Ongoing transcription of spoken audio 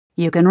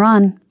You can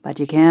run, but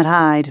you can't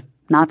hide.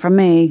 Not from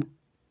me.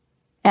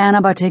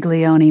 Anna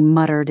Bartiglione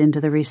muttered into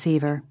the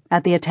receiver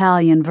at the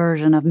Italian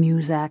version of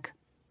Muzak.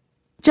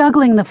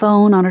 Juggling the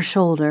phone on her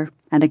shoulder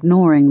and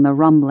ignoring the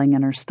rumbling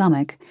in her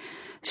stomach,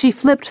 she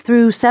flipped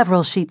through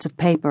several sheets of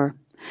paper,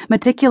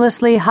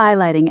 meticulously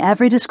highlighting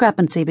every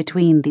discrepancy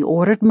between the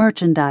ordered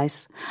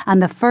merchandise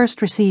and the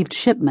first received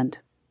shipment.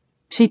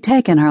 She'd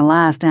taken her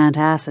last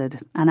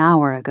antacid an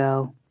hour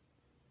ago.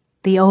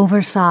 The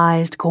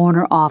oversized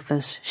corner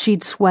office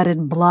she'd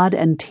sweated blood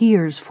and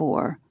tears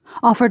for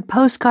offered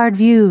postcard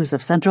views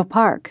of Central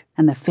Park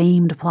and the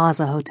famed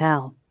Plaza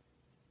Hotel.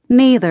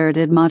 Neither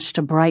did much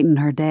to brighten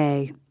her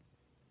day.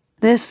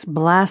 This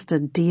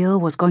blasted deal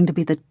was going to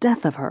be the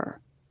death of her.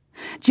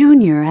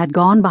 Junior had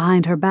gone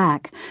behind her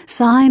back,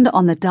 signed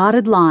on the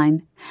dotted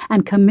line,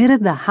 and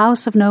committed the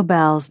House of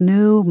Nobel's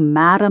new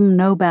Madame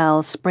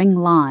Nobel spring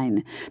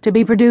line to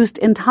be produced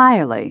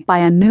entirely by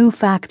a new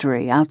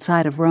factory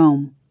outside of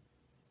Rome.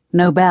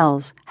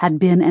 Nobel's had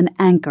been an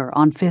anchor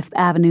on Fifth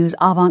Avenue's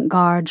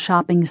avant-garde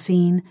shopping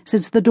scene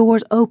since the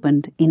doors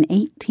opened in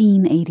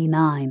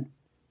 1889.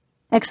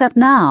 Except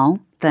now,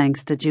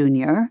 thanks to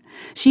Junior,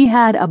 she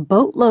had a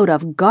boatload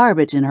of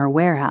garbage in her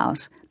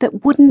warehouse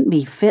that wouldn't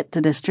be fit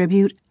to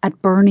distribute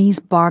at Bernie's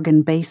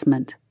bargain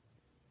basement.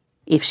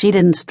 If she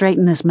didn't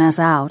straighten this mess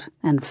out,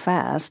 and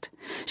fast,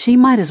 she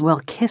might as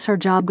well kiss her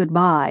job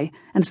goodbye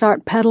and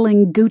start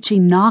peddling Gucci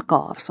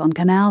knockoffs on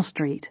Canal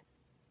Street.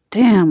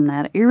 Damn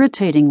that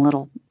irritating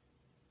little...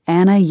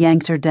 Anna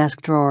yanked her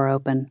desk drawer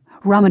open,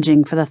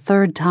 rummaging for the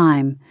third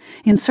time,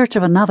 in search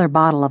of another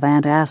bottle of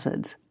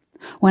antacids,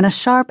 when a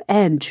sharp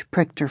edge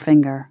pricked her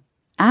finger.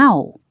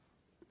 Ow!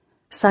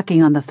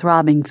 Sucking on the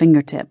throbbing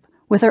fingertip,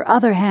 with her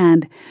other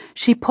hand,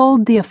 she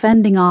pulled the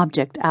offending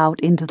object out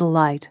into the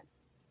light.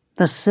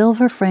 The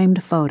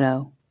silver-framed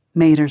photo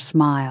made her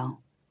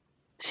smile.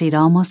 She'd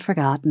almost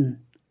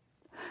forgotten.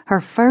 Her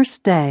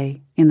first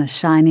day in the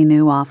shiny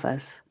new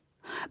office.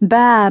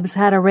 Babs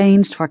had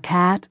arranged for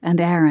Kat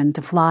and Aaron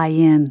to fly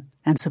in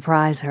and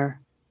surprise her.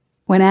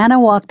 When Anna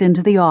walked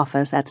into the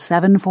office at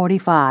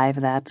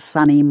 7:45 that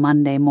sunny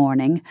Monday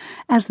morning,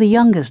 as the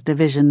youngest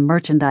division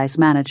merchandise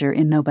manager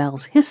in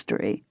Nobel's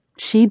history,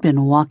 she'd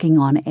been walking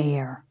on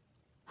air.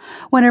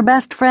 When her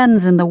best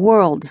friends in the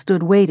world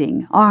stood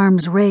waiting,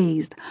 arms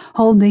raised,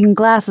 holding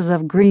glasses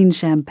of green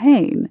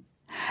champagne,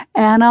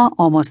 Anna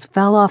almost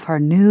fell off her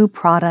new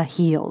Prada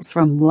heels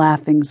from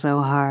laughing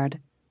so hard.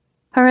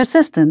 Her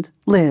assistant,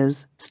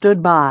 Liz,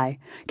 stood by,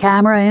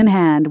 camera in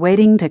hand,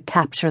 waiting to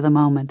capture the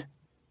moment.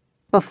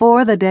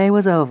 Before the day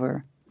was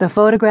over, the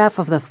photograph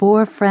of the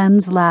four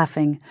friends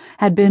laughing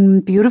had been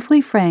beautifully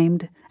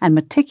framed and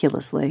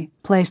meticulously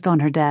placed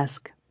on her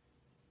desk.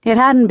 It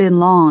hadn't been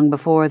long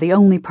before the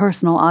only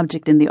personal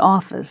object in the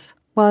office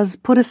was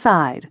put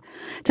aside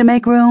to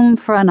make room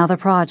for another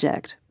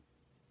project.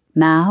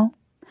 Now,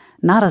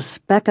 not a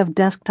speck of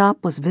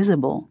desktop was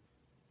visible.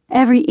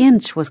 Every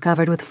inch was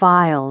covered with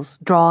files,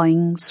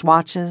 drawings,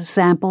 swatches,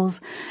 samples,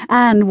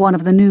 and one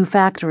of the new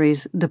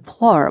factory's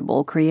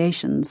deplorable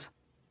creations.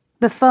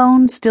 The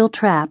phone still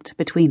trapped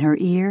between her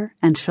ear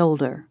and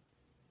shoulder.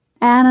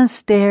 Anna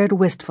stared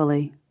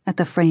wistfully at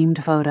the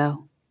framed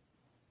photo.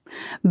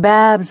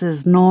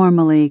 Babs's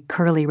normally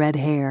curly red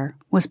hair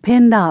was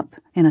pinned up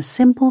in a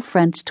simple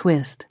French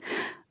twist,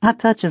 a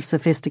touch of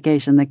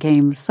sophistication that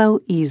came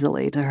so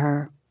easily to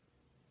her.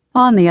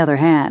 On the other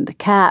hand,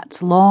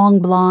 Kat's long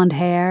blonde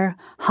hair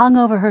hung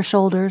over her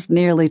shoulders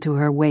nearly to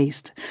her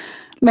waist,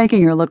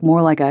 making her look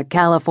more like a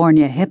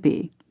California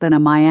hippie than a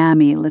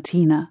Miami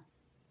Latina.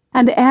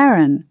 And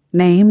Erin,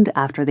 named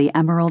after the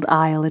Emerald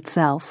Isle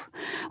itself,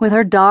 with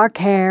her dark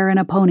hair in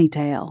a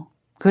ponytail,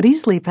 could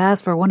easily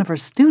pass for one of her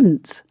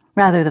students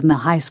rather than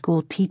the high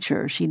school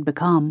teacher she'd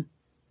become.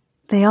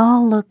 They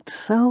all looked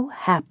so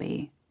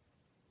happy.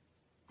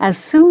 As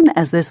soon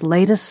as this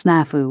latest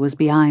snafu was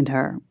behind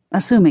her,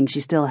 assuming she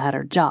still had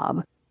her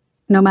job,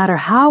 no matter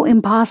how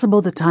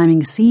impossible the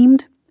timing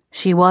seemed,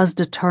 she was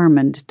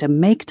determined to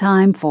make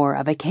time for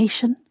a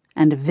vacation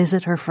and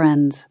visit her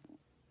friends.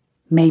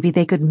 Maybe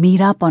they could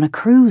meet up on a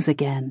cruise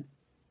again.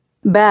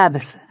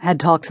 Babs had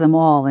talked them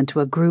all into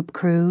a group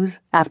cruise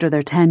after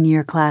their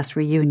 10-year class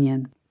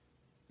reunion.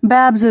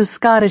 Babs's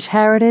Scottish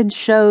heritage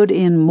showed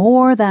in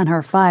more than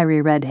her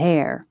fiery red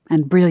hair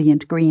and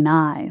brilliant green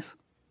eyes.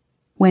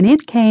 When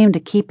it came to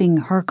keeping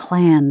her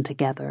clan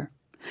together,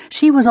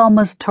 she was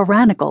almost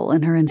tyrannical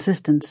in her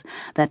insistence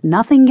that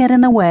nothing get in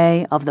the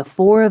way of the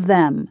four of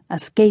them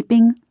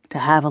escaping to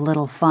have a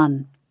little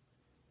fun.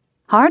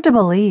 Hard to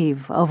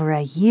believe over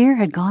a year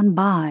had gone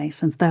by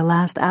since their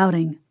last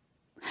outing.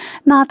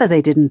 Not that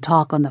they didn't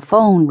talk on the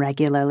phone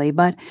regularly,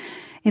 but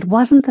it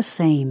wasn't the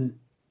same.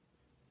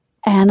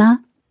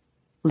 Anna?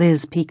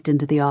 Liz peeked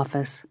into the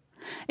office.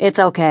 It's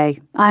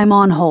okay. I'm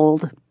on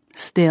hold.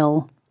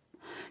 Still.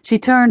 She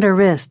turned her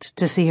wrist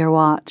to see her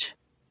watch.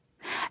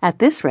 At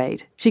this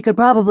rate, she could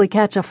probably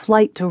catch a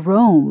flight to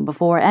Rome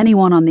before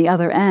anyone on the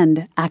other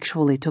end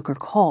actually took her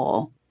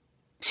call.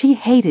 She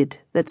hated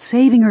that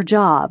saving her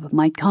job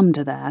might come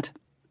to that.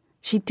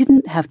 She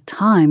didn't have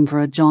time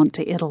for a jaunt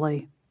to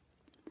Italy.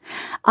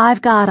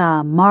 I've got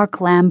a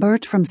Mark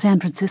Lambert from San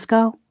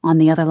Francisco on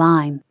the other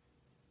line.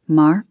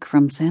 Mark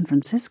from San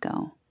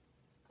Francisco?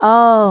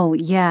 Oh,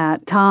 yeah,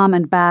 Tom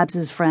and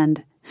Babs's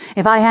friend.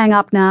 If I hang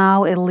up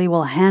now, Italy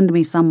will hand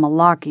me some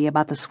malarkey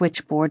about the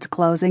switchboards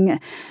closing.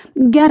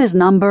 Get his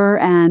number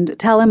and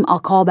tell him I'll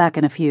call back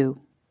in a few.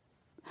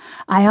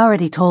 I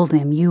already told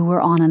him you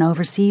were on an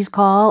overseas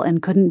call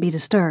and couldn't be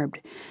disturbed.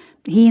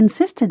 He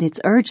insisted it's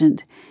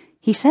urgent.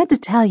 He said to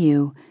tell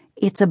you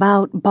it's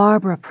about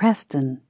Barbara Preston.